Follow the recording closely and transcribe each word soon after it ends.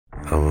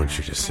I want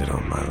you to sit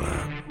on my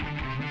lap,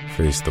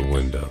 face the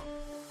window.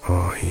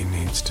 All he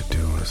needs to do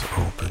is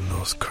open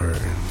those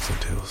curtains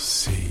and he'll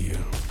see you.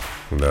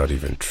 Without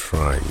even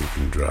trying, you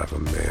can drive a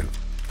man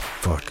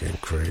fucking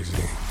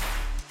crazy.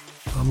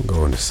 I'm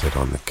going to sit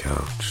on the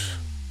couch,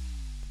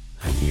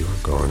 and you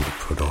are going to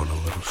put on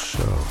a little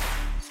show.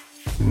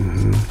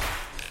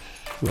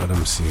 Let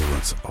him see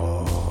what's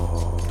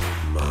all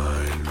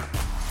mine.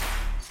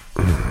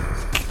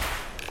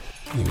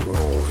 You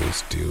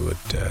always do what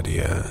Daddy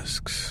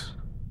asks.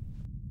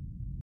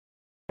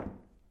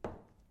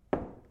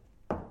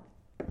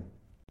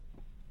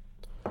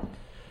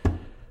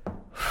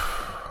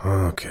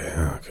 Okay.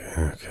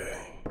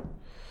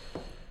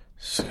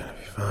 It's gonna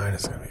be fine,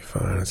 it's gonna be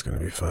fine, it's gonna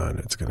be fine,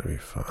 it's gonna be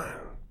fine.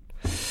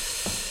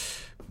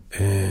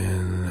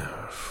 In,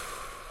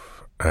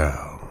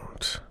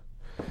 out.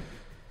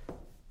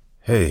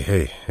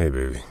 Hey,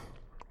 baby.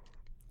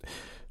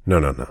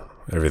 No.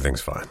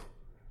 Everything's fine.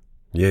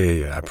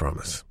 Yeah, I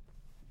promise.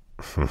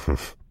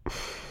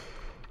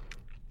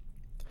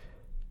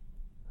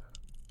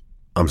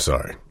 I'm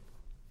sorry.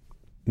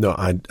 No,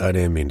 I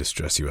didn't mean to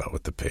stress you out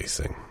with the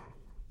pacing.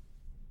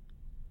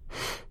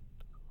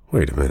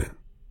 Wait a minute.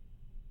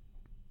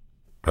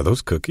 Are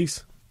those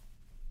cookies?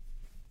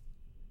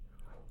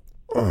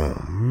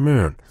 Oh,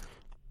 man.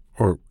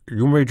 Or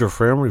you made your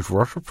family's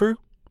recipe?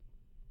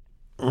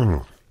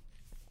 Man,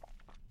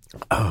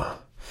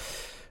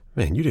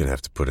 you didn't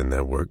have to put in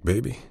that work,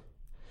 baby.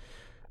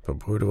 But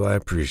boy, do I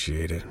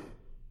appreciate it.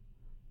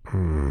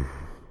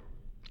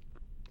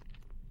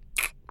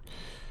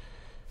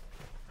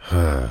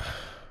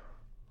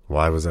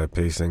 Why was I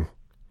pacing?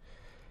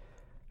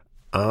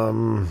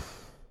 I'm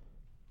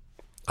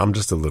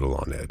just a little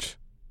on edge.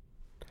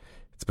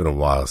 It's been a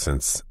while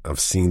since I've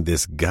seen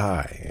this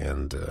guy,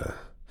 and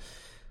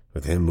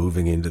with him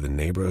moving into the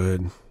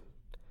neighborhood,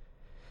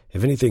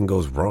 if anything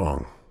goes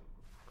wrong,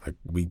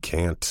 we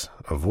can't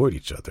avoid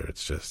each other.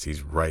 It's just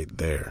he's right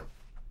there.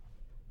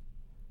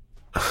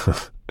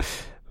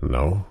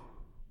 No,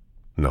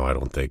 I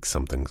don't think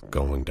something's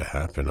going to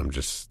happen.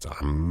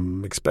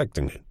 I'm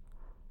expecting it.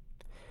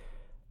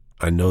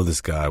 I know this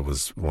guy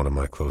was one of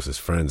my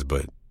closest friends,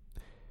 but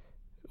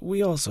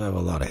we also have a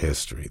lot of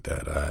history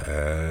that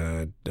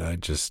I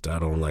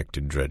don't like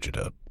to dredge it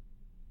up.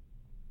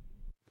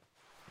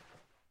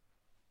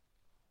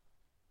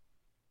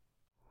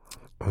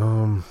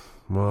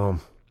 Well,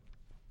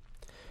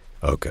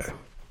 okay.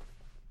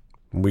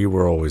 We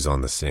were always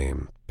on the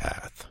same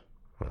path.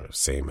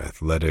 Same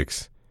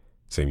athletics,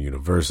 same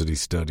university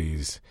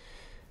studies,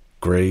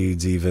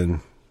 grades even,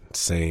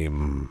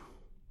 same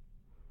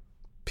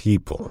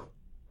people.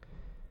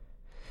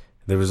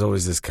 There was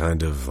always this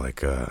kind of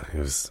it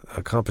was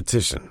a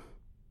competition.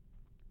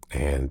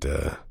 And,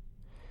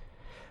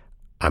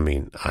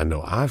 I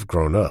know I've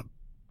grown up,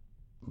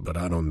 but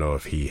I don't know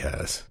if he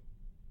has.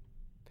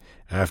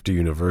 After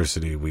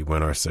university, we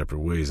went our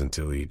separate ways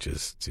until he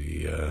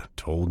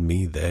told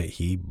me that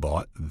he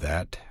bought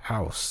that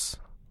house.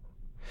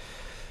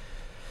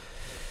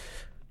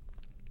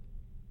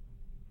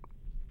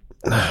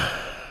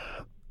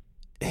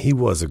 He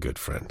was a good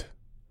friend,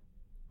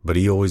 but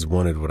he always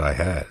wanted what I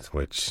had,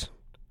 which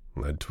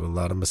led to a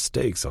lot of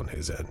mistakes on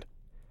his end.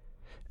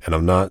 And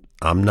I'm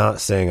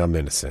not saying I'm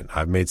innocent.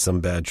 I've made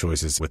some bad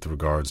choices with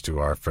regards to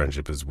our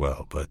friendship as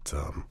well, but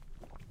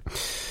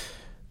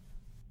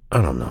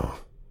I don't know.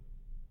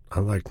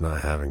 I like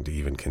not having to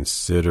even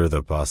consider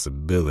the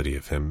possibility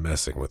of him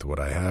messing with what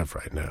I have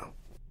right now.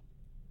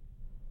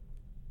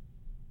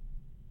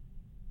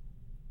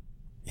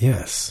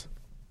 Yes.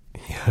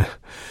 Yeah.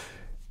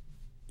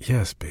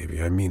 Yes,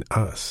 baby. I mean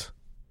us.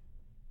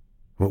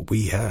 What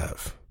we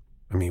have.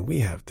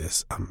 We have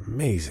this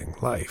amazing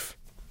life.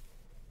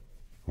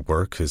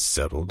 Work has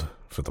settled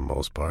for the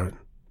most part.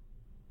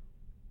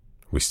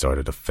 We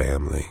started a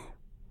family.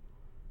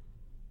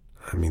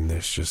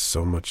 There's just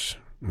so much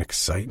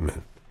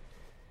excitement.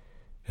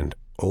 And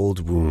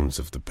old wounds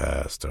of the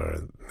past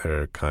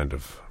they're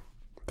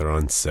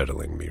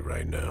unsettling me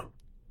right now.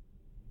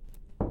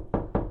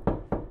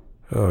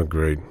 Oh,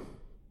 great.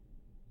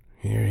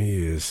 Here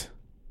he is.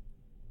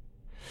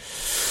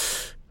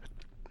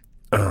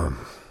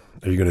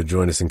 Are you going to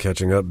join us in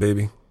catching up,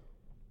 baby?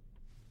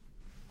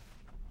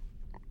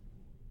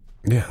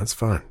 Yeah, that's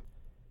fine.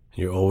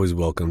 You're always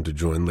welcome to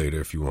join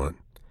later if you want.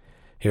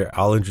 Here,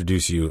 I'll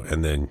introduce you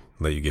and then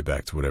let you get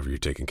back to whatever you're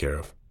taking care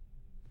of.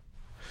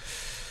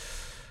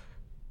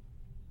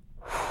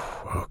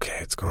 Okay,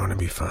 it's going to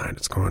be fine.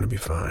 It's going to be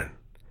fine.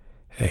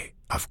 Hey,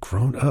 I've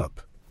grown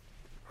up,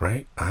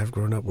 right? I've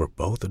grown up. We're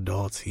both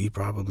adults. He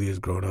probably has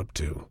grown up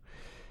too.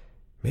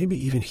 Maybe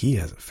even he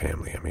has a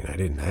family. I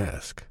didn't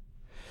ask.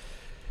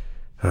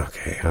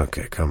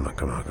 Okay, come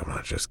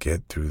on. Just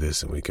get through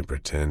this and we can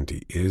pretend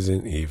he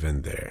isn't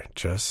even there.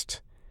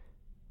 Just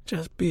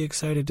be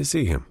excited to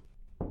see him.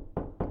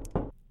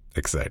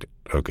 Excited.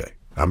 Okay,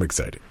 I'm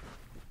excited.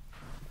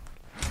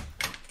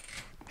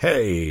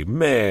 Hey,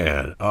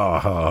 man.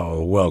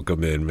 Oh,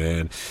 welcome in,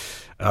 man.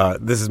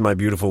 This is my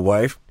beautiful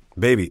wife.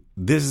 Baby,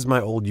 this is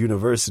my old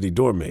university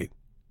dorm mate.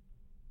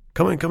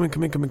 Come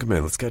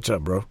in. Let's catch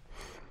up, bro.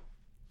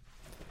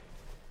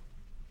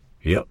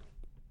 Yep.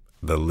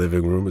 The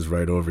living room is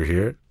right over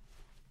here.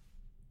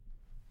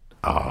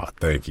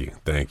 Thank you.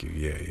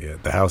 Yeah.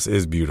 The house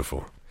is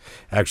beautiful.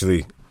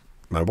 Actually,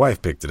 my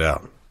wife picked it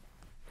out.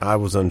 I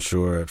was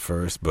unsure at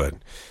first, but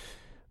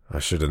I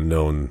should have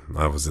known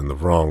I was in the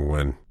wrong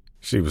when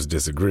she was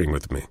disagreeing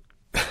with me.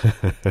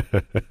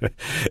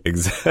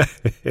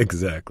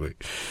 Exactly.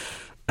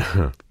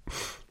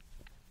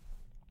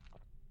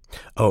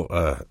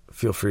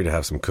 Feel free to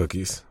have some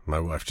cookies. My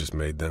wife just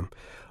made them.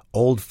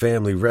 Old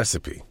family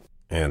recipe.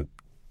 And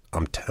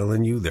I'm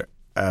telling you, they're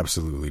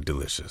absolutely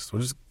delicious.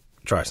 We'll just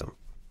try some.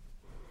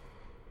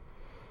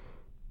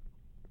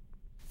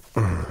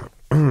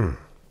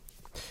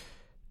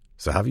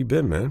 So how have you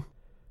been, man?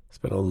 It's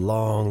been a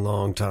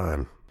long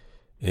time.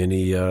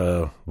 Any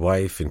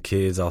wife and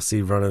kids I'll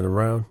see running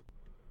around?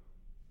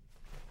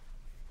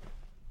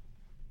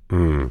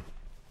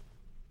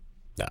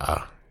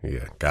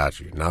 Yeah, got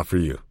you. Not for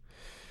you.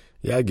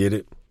 Yeah, I get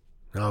it.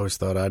 I always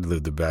thought I'd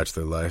live the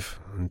bachelor life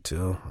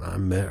until I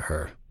met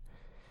her.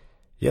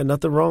 Yeah,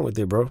 nothing wrong with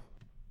it, bro.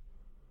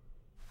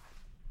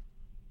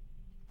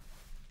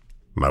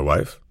 My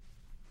wife?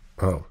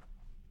 Oh,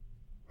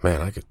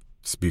 man, I could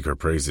speak her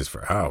praises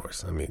for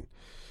hours. I mean,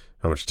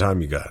 how much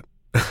time you got?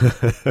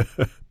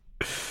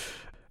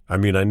 I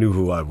mean, I knew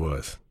who I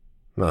was.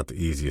 Not the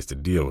easiest to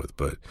deal with,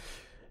 but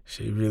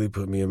she really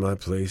put me in my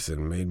place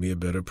and made me a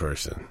better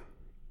person.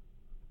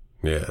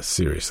 Yeah,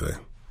 seriously.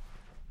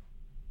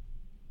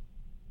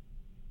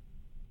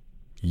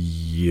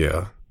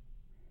 Yeah.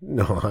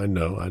 No, I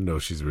know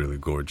she's really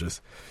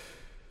gorgeous.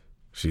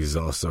 She's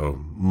also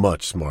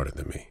much smarter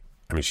than me.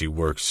 I mean, she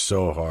works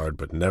so hard,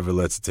 but never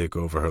lets it take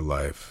over her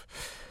life.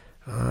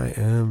 I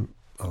am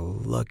a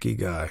lucky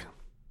guy.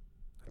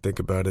 I think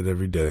about it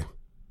every day.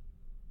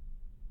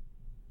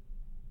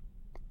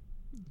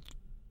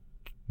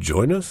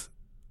 Join us?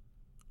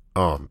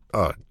 I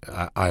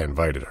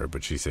invited her,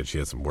 but she said she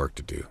had some work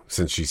to do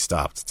since she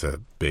stopped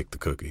to bake the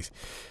cookies.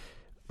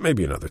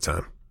 Maybe another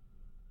time.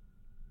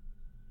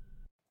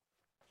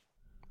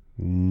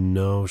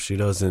 No, she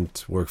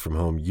doesn't work from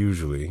home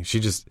usually. She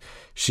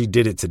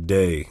did it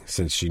today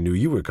since she knew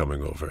you were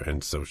coming over,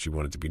 and so she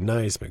wanted to be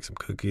nice, make some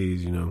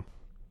cookies, you know.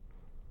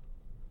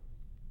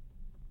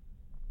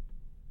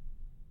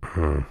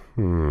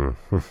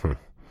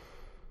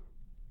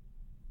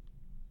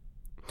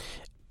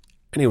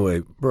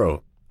 Anyway,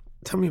 bro,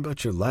 tell me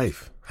about your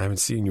life. I haven't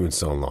seen you in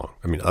so long.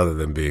 I mean, other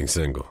than being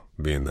single,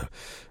 being the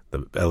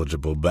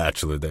eligible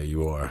bachelor that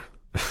you are.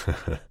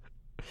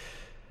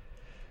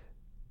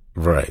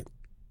 Right.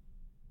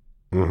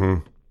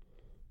 Mm-hmm.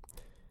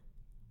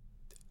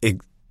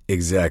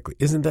 Exactly.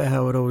 Isn't that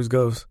how it always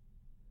goes?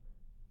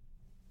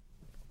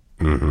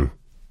 Mm-hmm.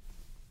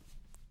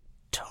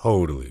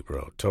 Totally,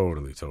 bro.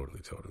 Totally.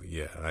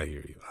 Yeah, I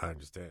hear you. I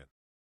understand.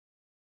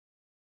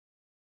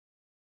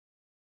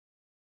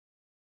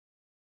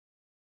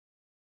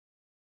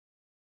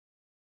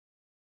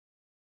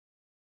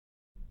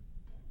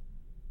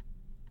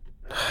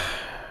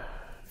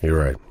 You're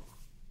right.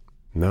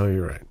 No,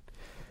 you're right.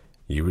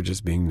 You were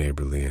just being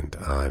neighborly, and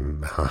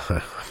I'm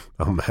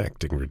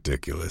acting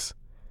ridiculous.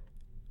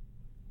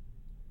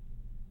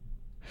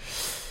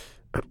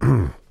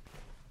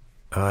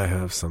 I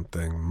have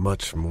something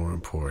much more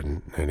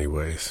important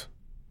anyways.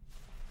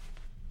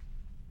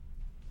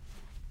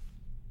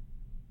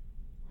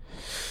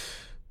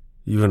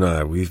 You and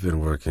I, we've been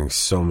working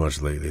so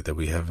much lately that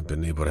we haven't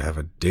been able to have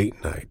a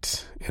date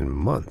night in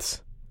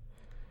months.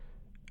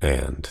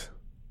 And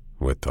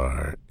with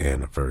our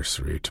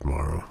anniversary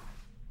tomorrow.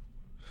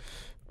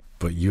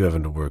 But you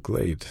having to work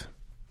late,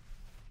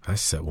 I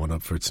set one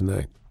up for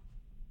tonight.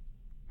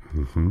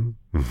 Mm-hmm.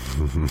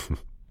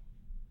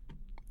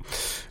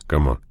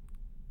 Come on.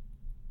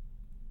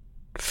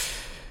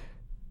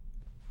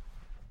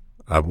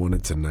 I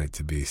wanted tonight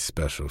to be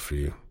special for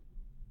you.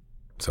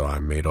 So I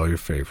made all your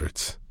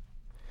favorites.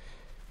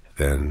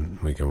 Then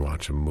we can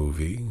watch a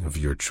movie of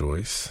your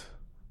choice.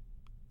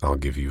 I'll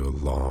give you a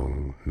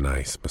long,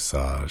 nice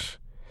massage.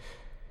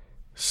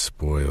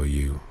 Spoil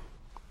you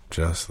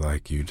just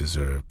like you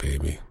deserve,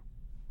 baby.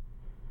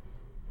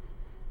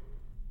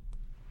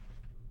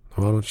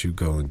 Why don't you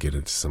go and get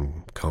into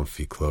some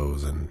comfy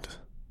clothes and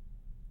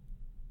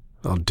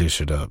I'll dish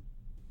it up.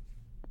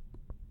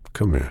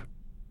 Come here.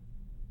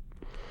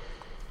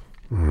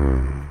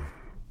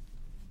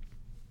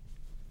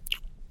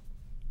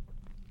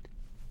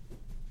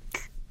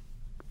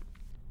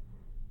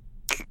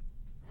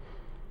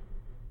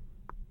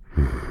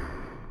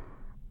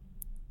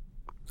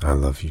 I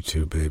love you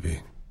too,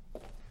 baby.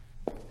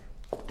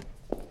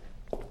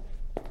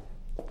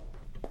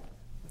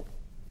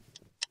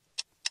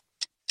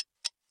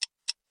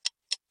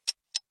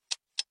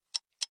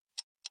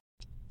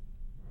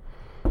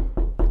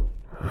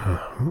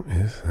 Who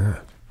is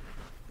that?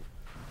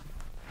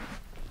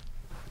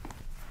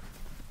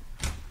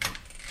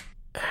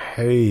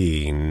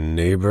 Hey,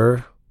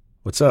 neighbor.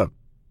 What's up?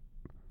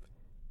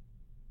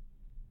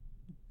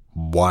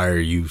 Why are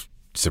you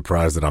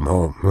surprised that I'm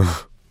home?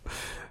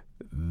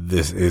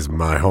 This is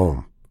my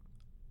home.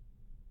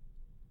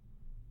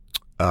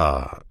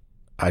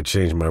 I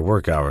changed my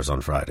work hours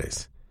on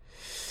Fridays.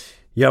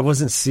 Yeah, I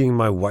wasn't seeing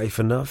my wife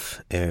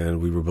enough,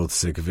 and we were both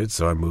sick of it,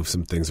 so I moved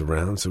some things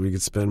around so we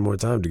could spend more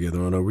time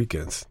together on our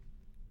weekends.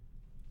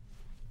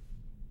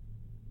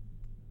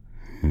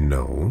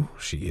 No,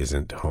 she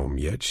isn't home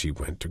yet. She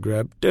went to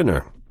grab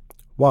dinner.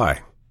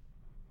 Why?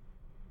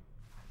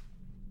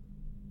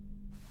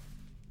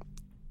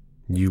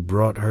 You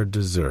brought her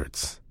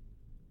desserts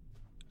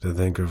to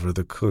thank her for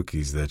the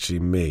cookies that she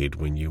made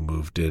when you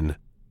moved in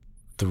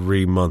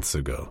 3 months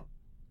ago.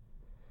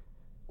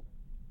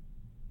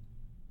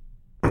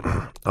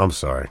 I'm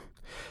sorry.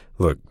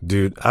 Look,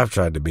 dude, I've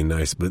tried to be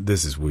nice, but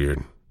this is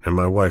weird, and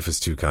my wife is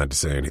too kind to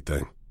say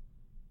anything.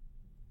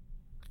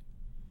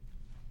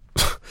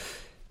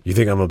 You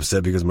think I'm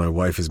upset because my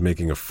wife is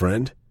making a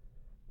friend?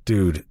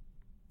 Dude,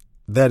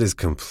 that is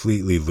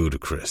completely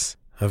ludicrous.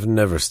 I've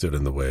never stood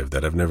in the way of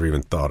that. I've never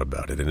even thought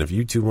about it. And if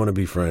you two want to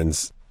be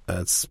friends,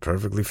 that's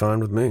perfectly fine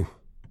with me.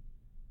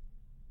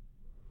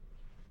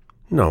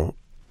 No,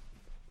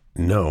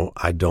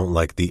 I don't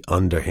like the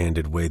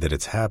underhanded way that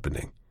it's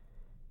happening.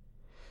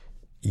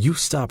 You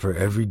stop her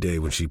every day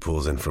when she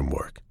pulls in from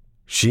work.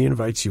 She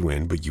invites you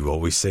in, but you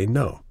always say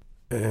no.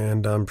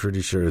 And I'm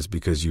pretty sure it's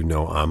because you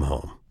know I'm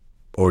home.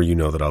 Or you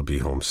know that I'll be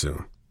home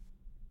soon.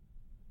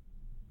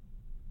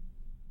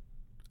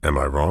 Am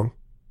I wrong?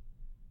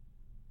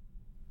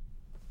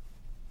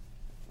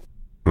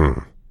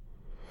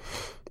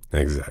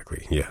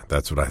 Exactly. Yeah,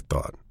 that's what I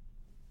thought.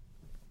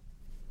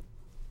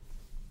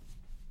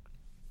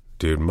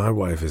 Dude, my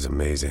wife is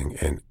amazing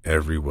in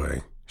every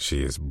way.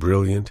 She is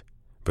brilliant,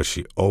 but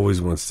she always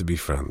wants to be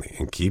friendly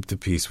and keep the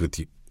peace with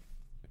you.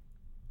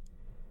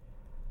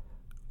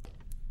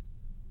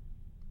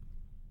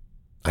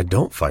 I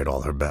don't fight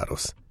all her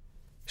battles.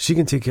 She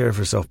can take care of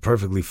herself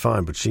perfectly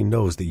fine, but she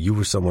knows that you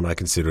were someone I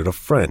considered a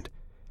friend,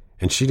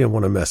 and she didn't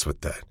want to mess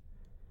with that.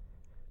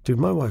 Dude,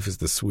 my wife is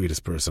the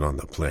sweetest person on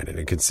the planet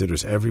and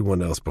considers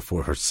everyone else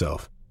before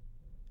herself.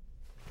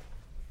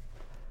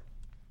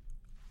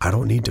 I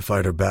don't need to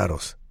fight her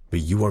battles,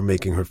 but you are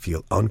making her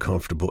feel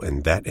uncomfortable,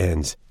 and that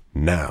ends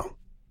now.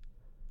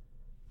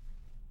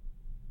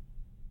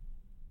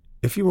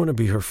 If you want to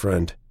be her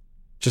friend,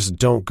 just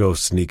don't go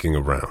sneaking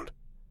around.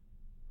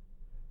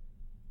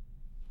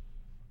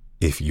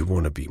 If you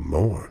want to be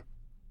more,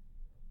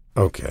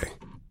 okay,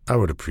 I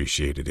would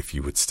appreciate it if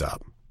you would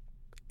stop.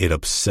 It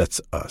upsets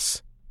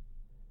us.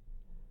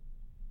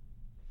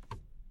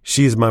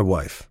 She is my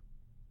wife.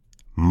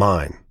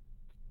 Mine.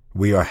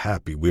 We are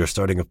happy. We are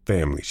starting a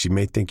family. She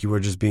may think you are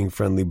just being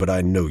friendly, but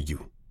I know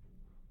you.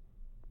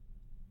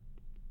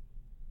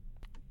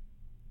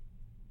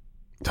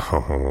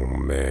 Oh,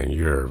 man,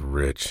 you're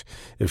rich.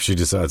 If she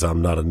decides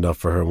I'm not enough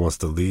for her and wants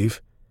to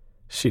leave,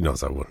 she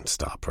knows I wouldn't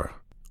stop her.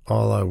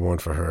 All I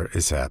want for her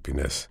is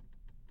happiness.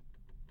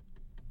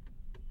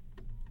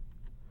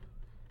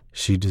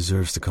 She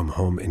deserves to come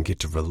home and get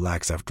to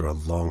relax after a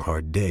long,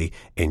 hard day,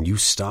 and you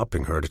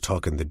stopping her to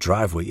talk in the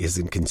driveway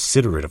isn't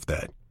considerate of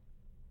that.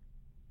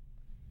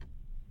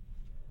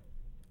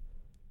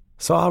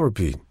 So I'll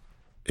repeat,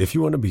 if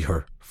you want to be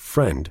her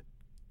friend,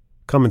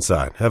 come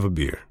inside, have a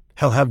beer.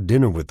 Hell, have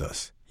dinner with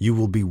us. You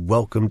will be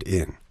welcomed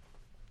in.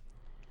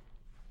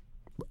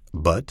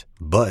 But,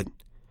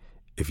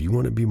 if you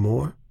want to be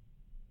more,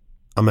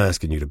 I'm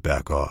asking you to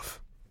back off,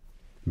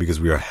 because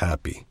we are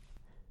happy,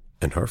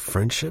 and her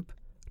friendship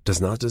does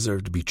not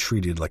deserve to be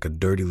treated like a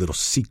dirty little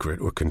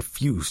secret or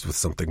confused with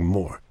something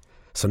more.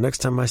 So next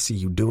time I see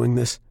you doing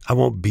this, I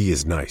won't be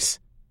as nice.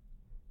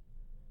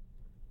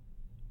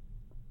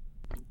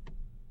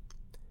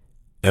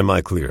 Am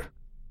I clear?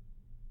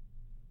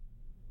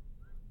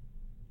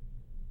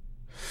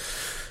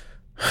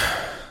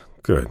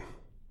 Good.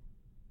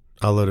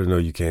 I'll let her know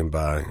you came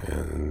by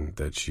and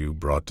that you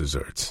brought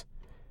desserts.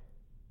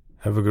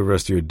 Have a good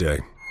rest of your day.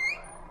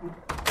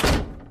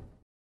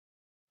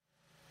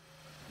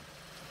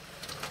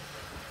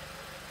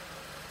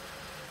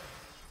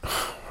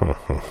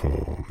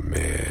 Oh,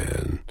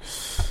 man.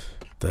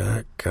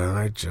 That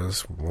guy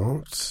just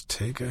won't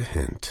take a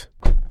hint.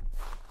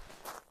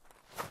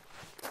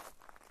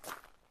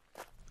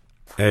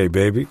 Hey,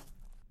 baby.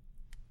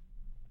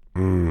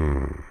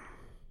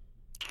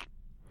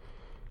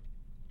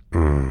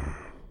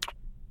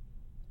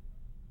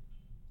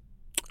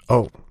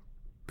 Oh,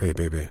 hey,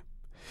 baby.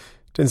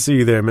 Didn't see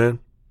you there, man.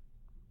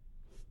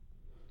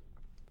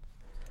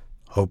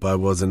 Hope I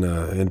wasn't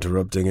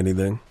interrupting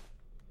anything.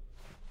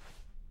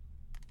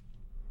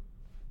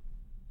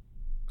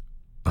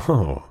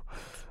 Oh,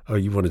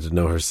 you wanted to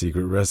know her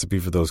secret recipe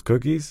for those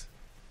cookies?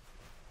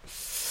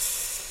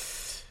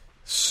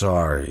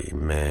 Sorry,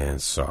 man,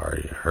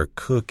 sorry. Her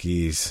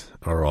cookies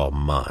are all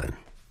mine.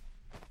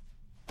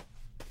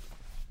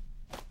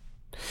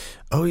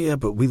 Oh, yeah,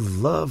 but we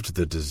loved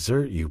the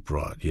dessert you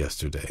brought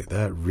yesterday.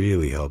 That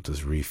really helped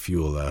us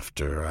refuel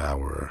after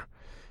our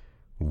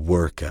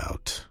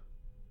workout.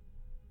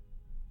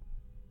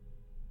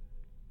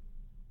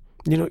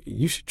 You know,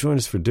 you should join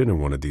us for dinner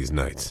one of these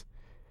nights.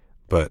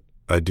 But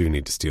I do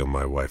need to steal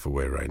my wife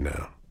away right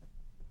now.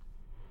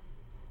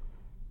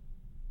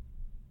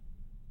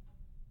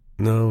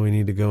 No, we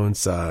need to go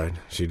inside.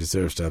 She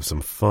deserves to have some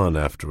fun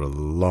after a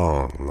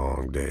long,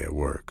 long day at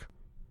work.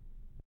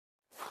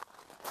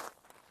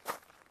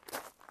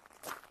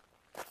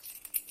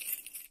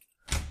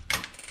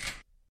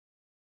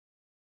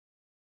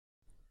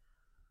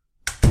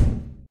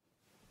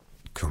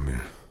 Come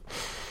here.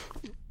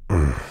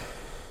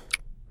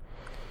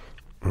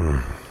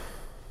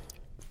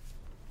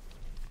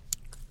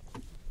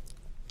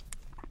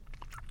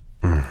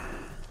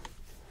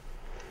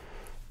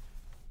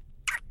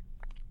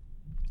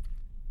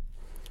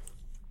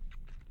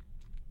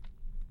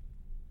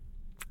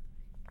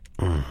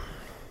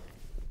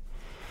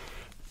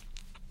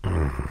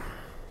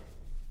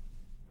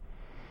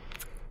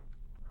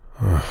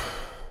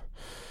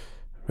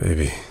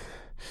 Baby,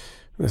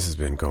 this has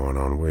been going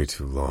on way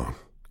too long.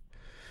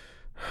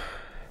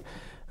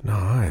 No,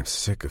 I am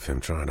sick of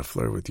him trying to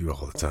flirt with you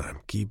all the time,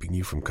 keeping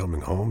you from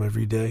coming home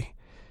every day.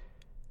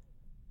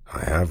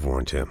 I have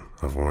warned him.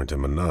 I've warned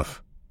him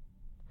enough.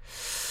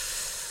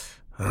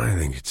 I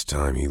think it's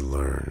time he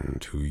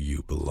learned who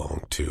you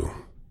belong to.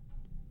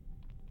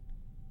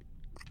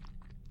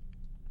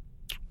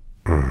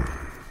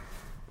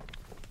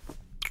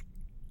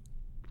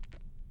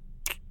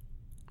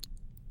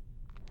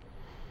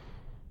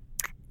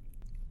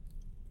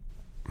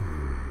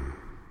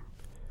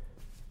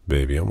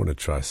 Baby, I want to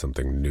try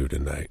something new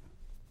tonight.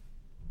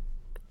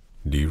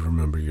 Do you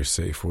remember your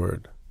safe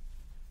word?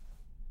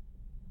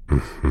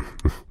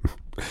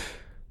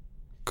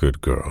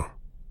 Good girl.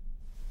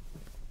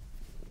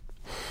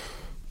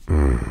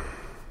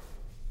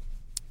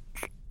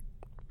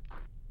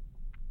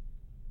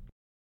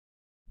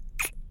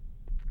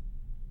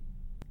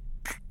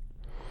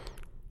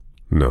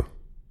 No.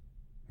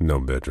 No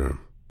bedroom.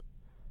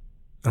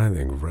 I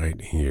think right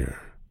here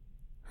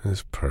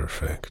is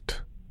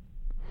perfect.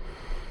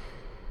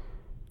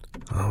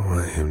 I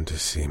want him to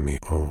see me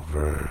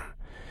over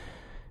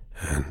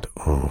and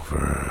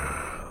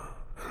over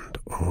and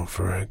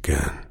over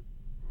again.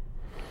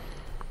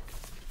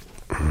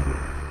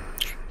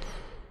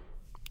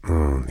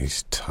 Oh,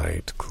 these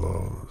tight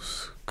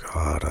clothes.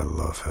 God, I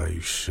love how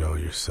you show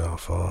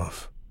yourself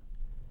off.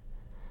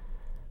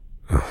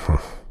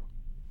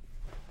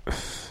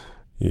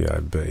 Yeah, I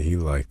bet he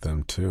liked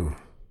them too.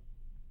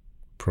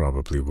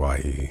 Probably why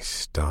he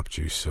stopped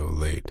you so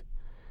late.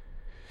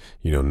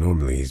 You know,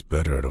 normally he's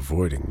better at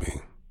avoiding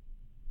me.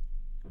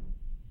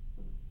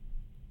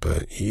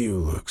 But you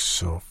look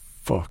so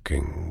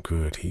fucking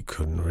good, he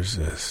couldn't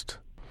resist.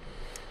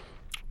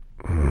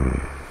 No.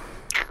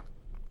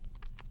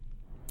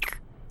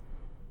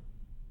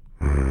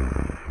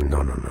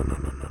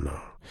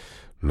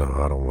 No,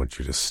 I don't want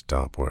you to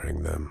stop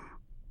wearing them.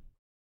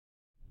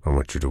 I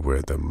want you to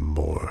wear them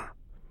more.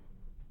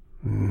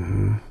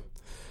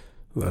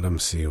 Let him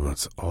see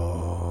what's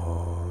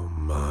all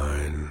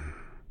mine.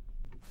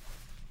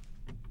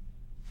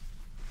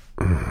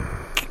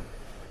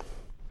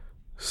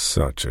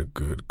 Such a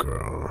good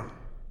girl.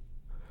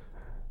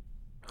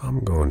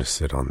 I'm going to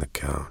sit on the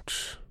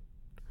couch,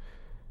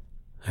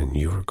 and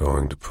you're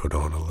going to put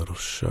on a little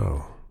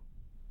show.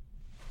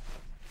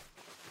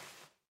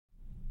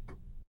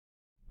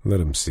 Let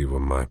him see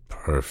what my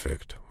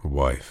perfect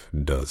wife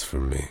does for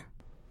me.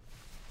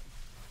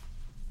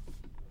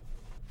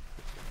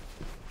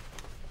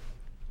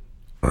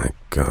 My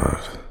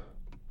God.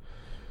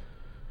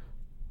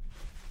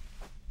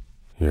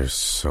 You're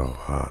so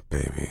hot,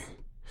 baby.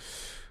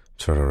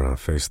 Turn around,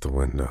 face the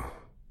window.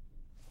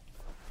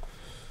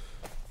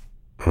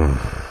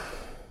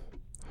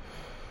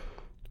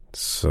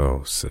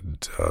 So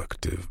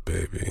seductive,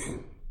 baby.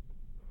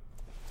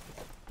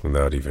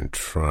 Without even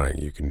trying,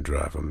 you can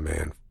drive a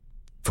man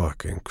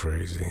fucking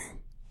crazy.